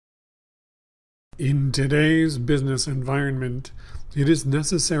In today's business environment, it is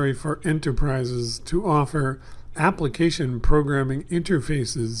necessary for enterprises to offer application programming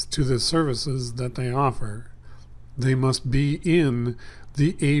interfaces to the services that they offer. They must be in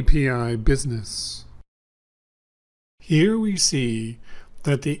the API business. Here we see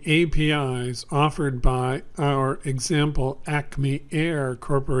that the APIs offered by our example Acme Air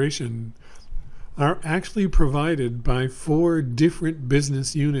Corporation are actually provided by 4 different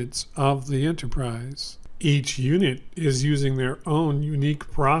business units of the enterprise. Each unit is using their own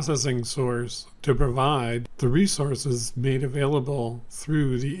unique processing source to provide the resources made available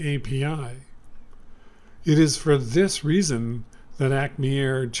through the API. It is for this reason that Acme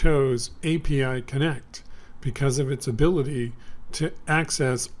Air chose API Connect, because of its ability to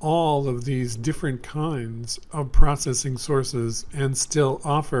access all of these different kinds of processing sources and still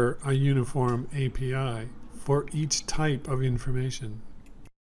offer a uniform API for each type of information.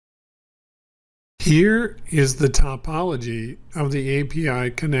 Here is the topology of the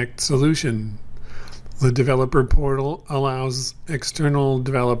API Connect solution. The developer portal allows external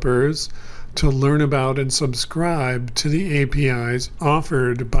developers to learn about and subscribe to the APIs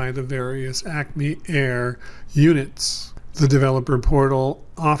offered by the various Acme Air units. The developer portal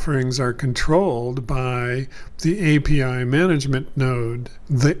offerings are controlled by the API management node.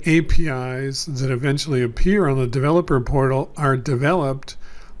 The APIs that eventually appear on the developer portal are developed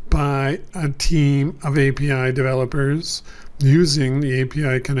by a team of API developers using the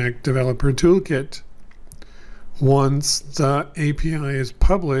API Connect Developer Toolkit. Once the API is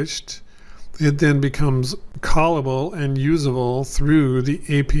published, it then becomes callable and usable through the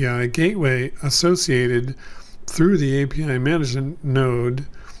API gateway associated through the API management node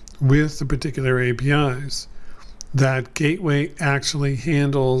with the particular APIs. That gateway actually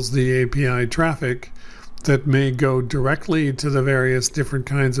handles the API traffic that may go directly to the various different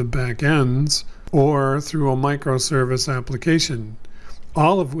kinds of backends or through a microservice application,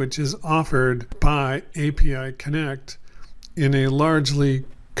 all of which is offered by API Connect in a largely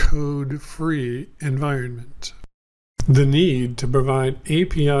code-free environment. The need to provide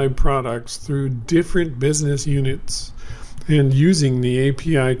API products through different business units and using the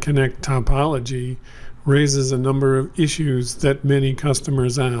API Connect topology raises a number of issues that many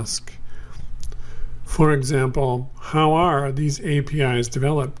customers ask. For example, how are these APIs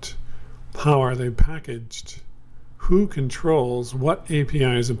developed? How are they packaged? Who controls what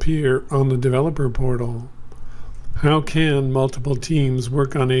APIs appear on the developer portal? How can multiple teams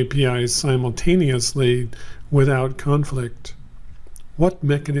work on APIs simultaneously without conflict? What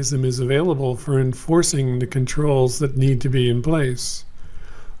mechanism is available for enforcing the controls that need to be in place?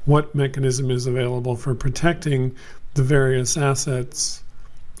 What mechanism is available for protecting the various assets?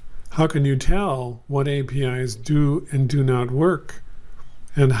 How can you tell what APIs do and do not work?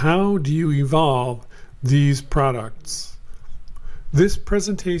 And how do you evolve these products? This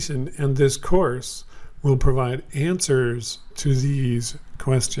presentation and this course will provide answers to these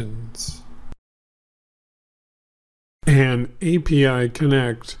questions. An API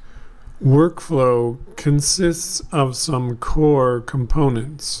Connect workflow consists of some core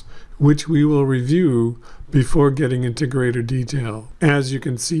components, which we will review before getting into greater detail. As you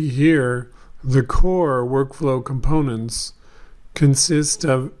can see here, the core workflow components consist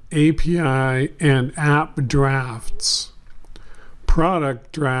of API and app drafts,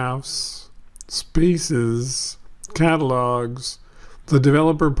 product drafts, spaces, catalogs, the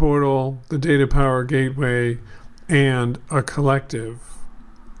developer portal, the data power gateway, and a collective.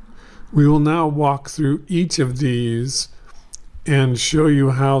 We will now walk through each of these and show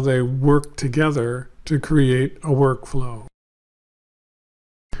you how they work together to create a workflow.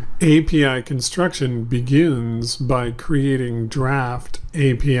 API construction begins by creating draft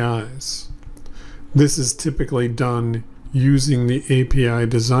APIs. This is typically done using the API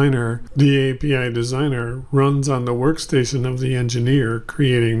designer. The API designer runs on the workstation of the engineer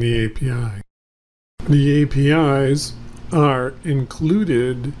creating the API. The APIs are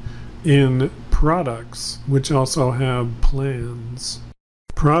included in products, which also have plans.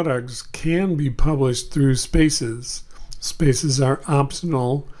 Products can be published through spaces. Spaces are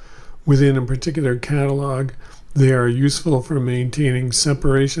optional within a particular catalog. They are useful for maintaining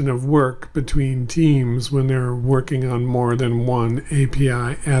separation of work between teams when they're working on more than one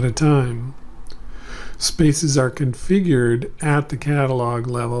API at a time. Spaces are configured at the catalog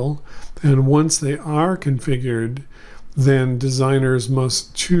level, and once they are configured, then designers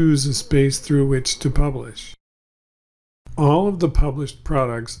must choose a space through which to publish. All of the published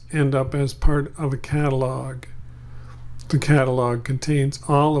products end up as part of a catalog. The catalog contains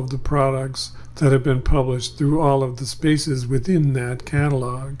all of the products that have been published through all of the spaces within that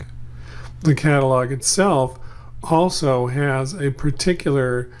catalog. The catalog itself also has a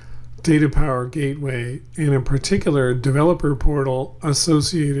particular data power gateway and a particular developer portal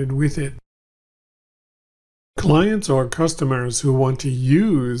associated with it. Clients or customers who want to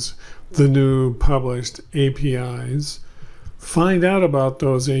use the new published APIs find out about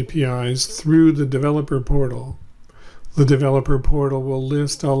those APIs through the developer portal. The developer portal will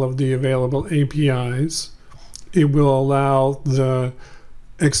list all of the available APIs. It will allow the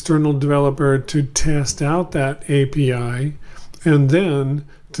external developer to test out that API and then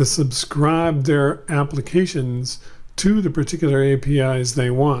to subscribe their applications to the particular APIs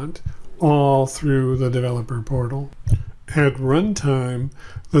they want, all through the developer portal. At runtime,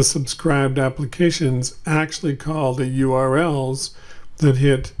 the subscribed applications actually call the URLs that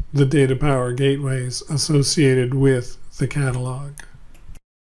hit the data power gateways associated with the catalog.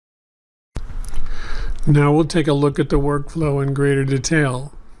 Now we'll take a look at the workflow in greater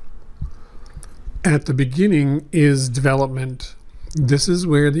detail. At the beginning is development. This is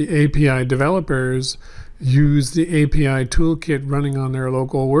where the API developers use the API toolkit running on their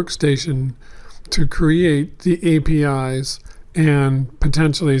local workstation to create the APIs and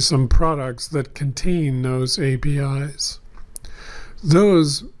potentially some products that contain those APIs.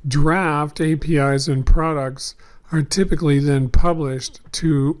 Those draft APIs and products are typically then published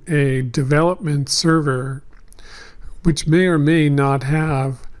to a development server, which may or may not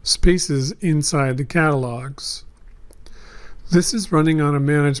have spaces inside the catalogs. This is running on a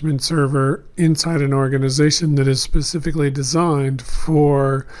management server inside an organization that is specifically designed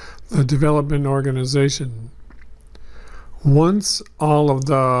for the development organization. Once all of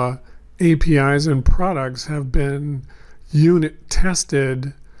the APIs and products have been unit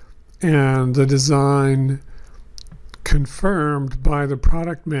tested and the design confirmed by the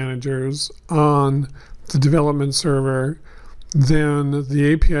product managers on the development server, then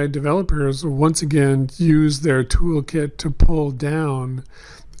the API developers once again use their toolkit to pull down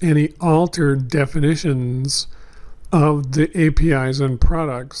any altered definitions of the APIs and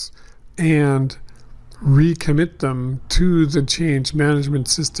products and recommit them to the change management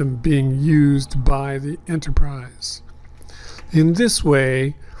system being used by the enterprise. In this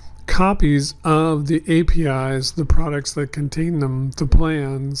way, copies of the APIs, the products that contain them, the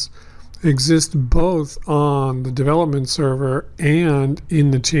plans, exist both on the development server and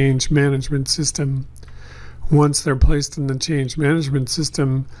in the change management system. Once they're placed in the change management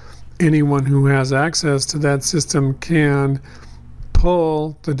system, anyone who has access to that system can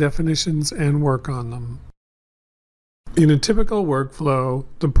pull the definitions and work on them. In a typical workflow,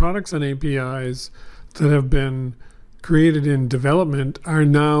 the products and APIs that have been created in development are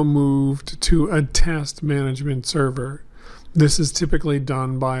now moved to a test management server. This is typically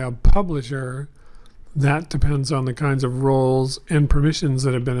done by a publisher. That depends on the kinds of roles and permissions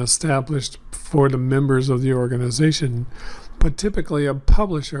that have been established for the members of the organization. But typically a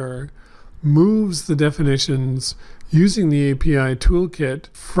publisher moves the definitions using the API toolkit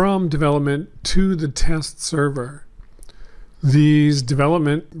from development to the test server. These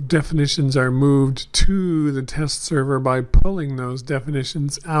development definitions are moved to the test server by pulling those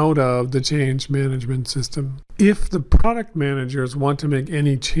definitions out of the change management system. If the product managers want to make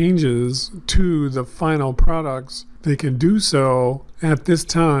any changes to the final products, they can do so at this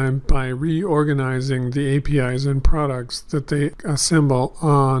time by reorganizing the APIs and products that they assemble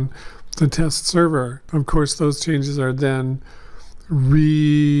on the test server. Of course, those changes are then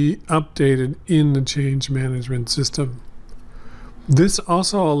re-updated in the change management system. This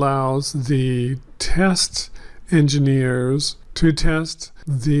also allows the test engineers to test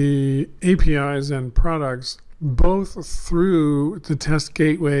the APIs and products both through the test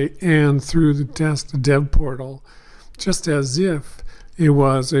gateway and through the test dev portal, just as if it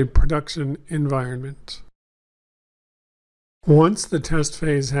was a production environment. Once the test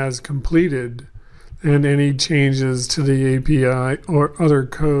phase has completed and any changes to the API or other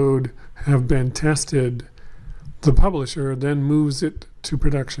code have been tested, the publisher then moves it to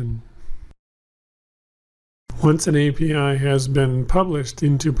production. Once an API has been published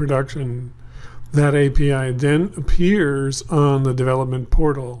into production, that API then appears on the development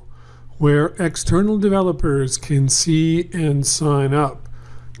portal, where external developers can see and sign up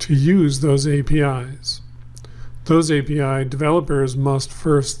to use those APIs. Those API developers must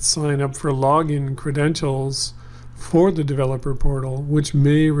first sign up for login credentials for the developer portal, which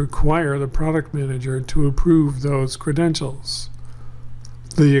may require the product manager to approve those credentials.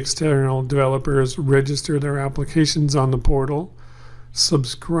 The external developers register their applications on the portal,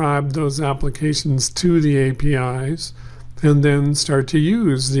 subscribe those applications to the APIs, and then start to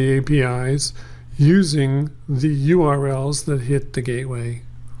use the APIs using the URLs that hit the gateway.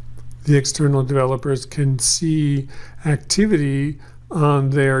 the external developers can see activity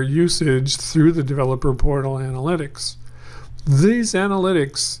on their usage through the developer portal analytics. These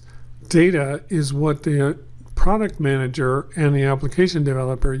analytics data is what the product manager and the application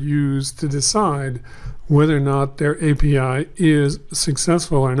developer use to decide whether or not their API is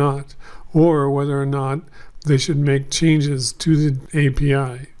successful or not, or whether or not they should make changes to the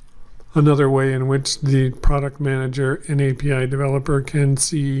API. Another way in which the product manager and API developer can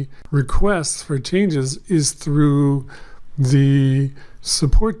see requests for changes is through the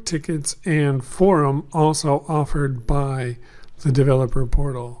support tickets and forum also offered by the developer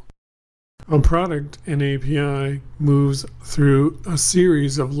portal. A product and API moves through a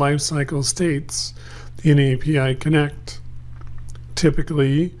series of lifecycle states in API Connect.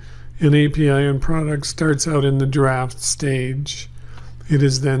 Typically, an API and product starts out in the draft stage. It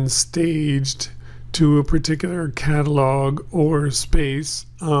is then staged to a particular catalog or space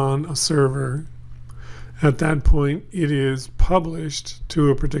on a server. At that point, it is published to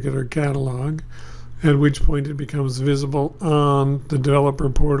a particular catalog, at which point it becomes visible on the developer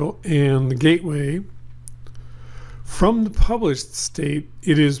portal and the gateway. From the published state,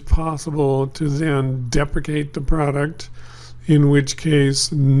 it is possible to then deprecate the product, in which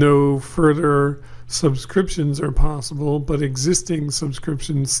case no further subscriptions are possible, but existing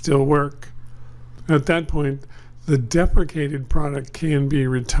subscriptions still work. At that point, the deprecated product can be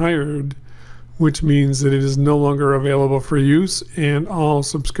retired, which means that it is no longer available for use and all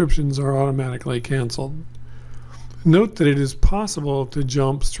subscriptions are automatically canceled. Note that it is possible to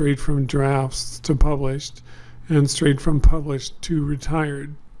jump straight from drafts to published and straight from published to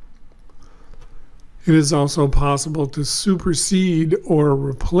retired. It is also possible to supersede or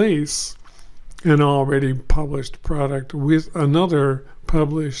replace an already published product with another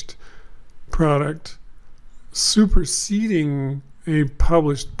published product. Superseding a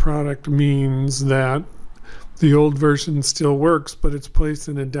published product means that the old version still works, but it's placed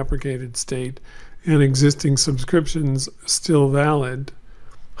in a deprecated state and existing subscriptions still valid.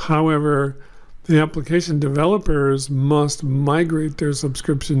 However, the application developers must migrate their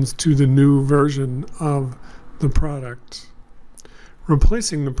subscriptions to the new version of the product.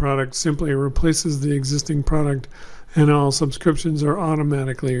 Replacing the product simply replaces the existing product and all subscriptions are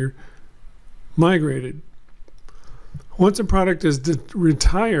automatically migrated. Once a product is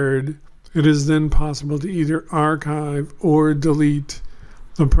retired, it is then possible to either archive or delete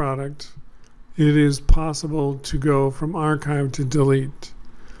the product. It is possible to go from archive to delete.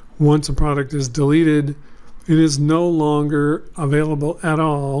 Once a product is deleted, it is no longer available at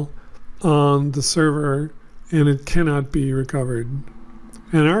all on the server and it cannot be recovered.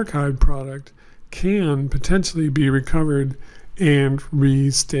 An archived product can potentially be recovered and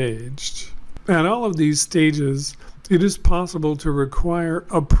restaged. At all of these stages, it is possible to require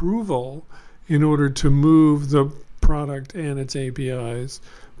approval in order to move the product and its APIs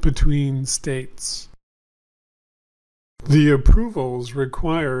between states. The approvals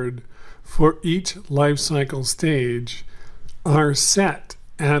required for each lifecycle stage are set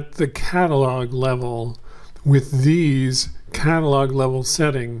at the catalog level with these catalog level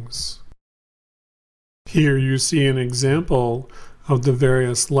settings. Here you see an example of the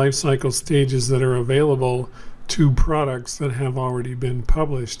various lifecycle stages that are available to products that have already been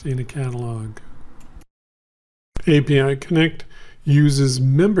published in a catalog. API Connect uses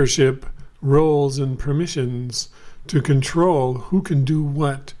membership, roles, and permissions to control who can do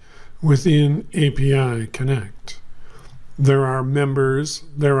what within API Connect. There are members,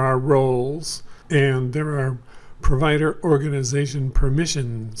 there are roles, and there are provider organization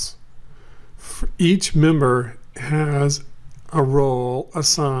permissions. Each member has a role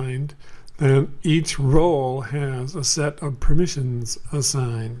assigned, and each role has a set of permissions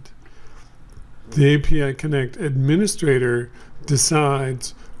assigned. The API Connect administrator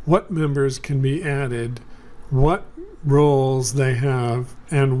decides what members can be added, what roles they have,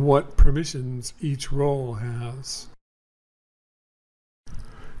 and what permissions each role has.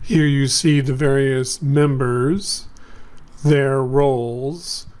 Here you see the various members, their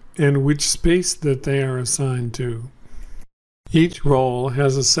roles, and which space that they are assigned to. Each role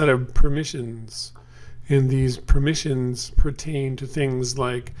has a set of permissions, and these permissions pertain to things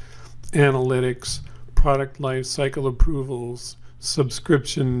like analytics, product life cycle approvals,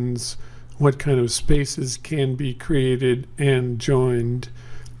 subscriptions, what kind of spaces can be created and joined,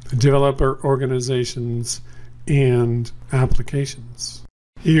 developer organizations, and applications.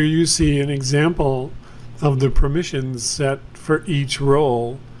 Here you see an example of the permissions set for each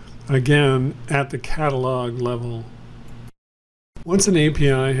role, again at the catalog level. Once an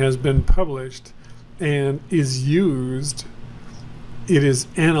API has been published and is used, it is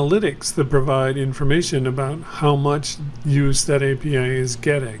analytics that provide information about how much use that API is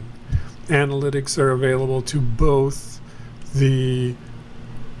getting. Analytics are available to both the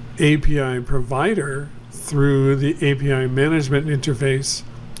API provider through the API management interface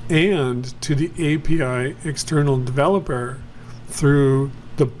and to the API external developer through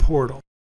the portal.